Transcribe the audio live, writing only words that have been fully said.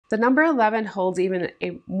The number 11 holds even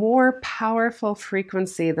a more powerful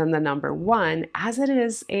frequency than the number 1, as it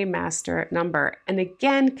is a master number, and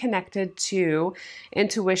again connected to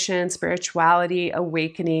intuition, spirituality,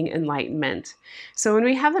 awakening, enlightenment. So when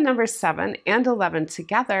we have the number 7 and 11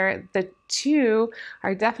 together, the two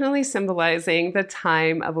are definitely symbolizing the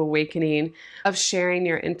time of awakening, of sharing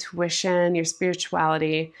your intuition, your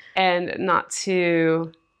spirituality, and not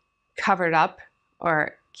to cover it up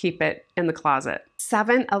or keep it in the closet.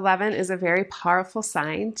 7-11 is a very powerful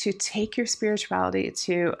sign to take your spirituality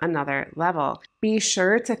to another level. Be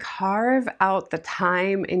sure to carve out the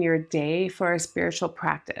time in your day for a spiritual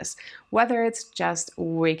practice, whether it's just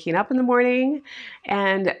waking up in the morning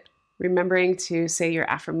and remembering to say your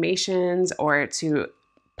affirmations or to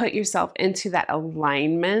put yourself into that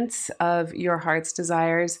alignment of your heart's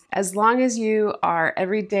desires. As long as you are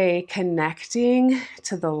every day connecting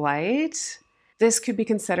to the light, this could be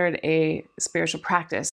considered a spiritual practice.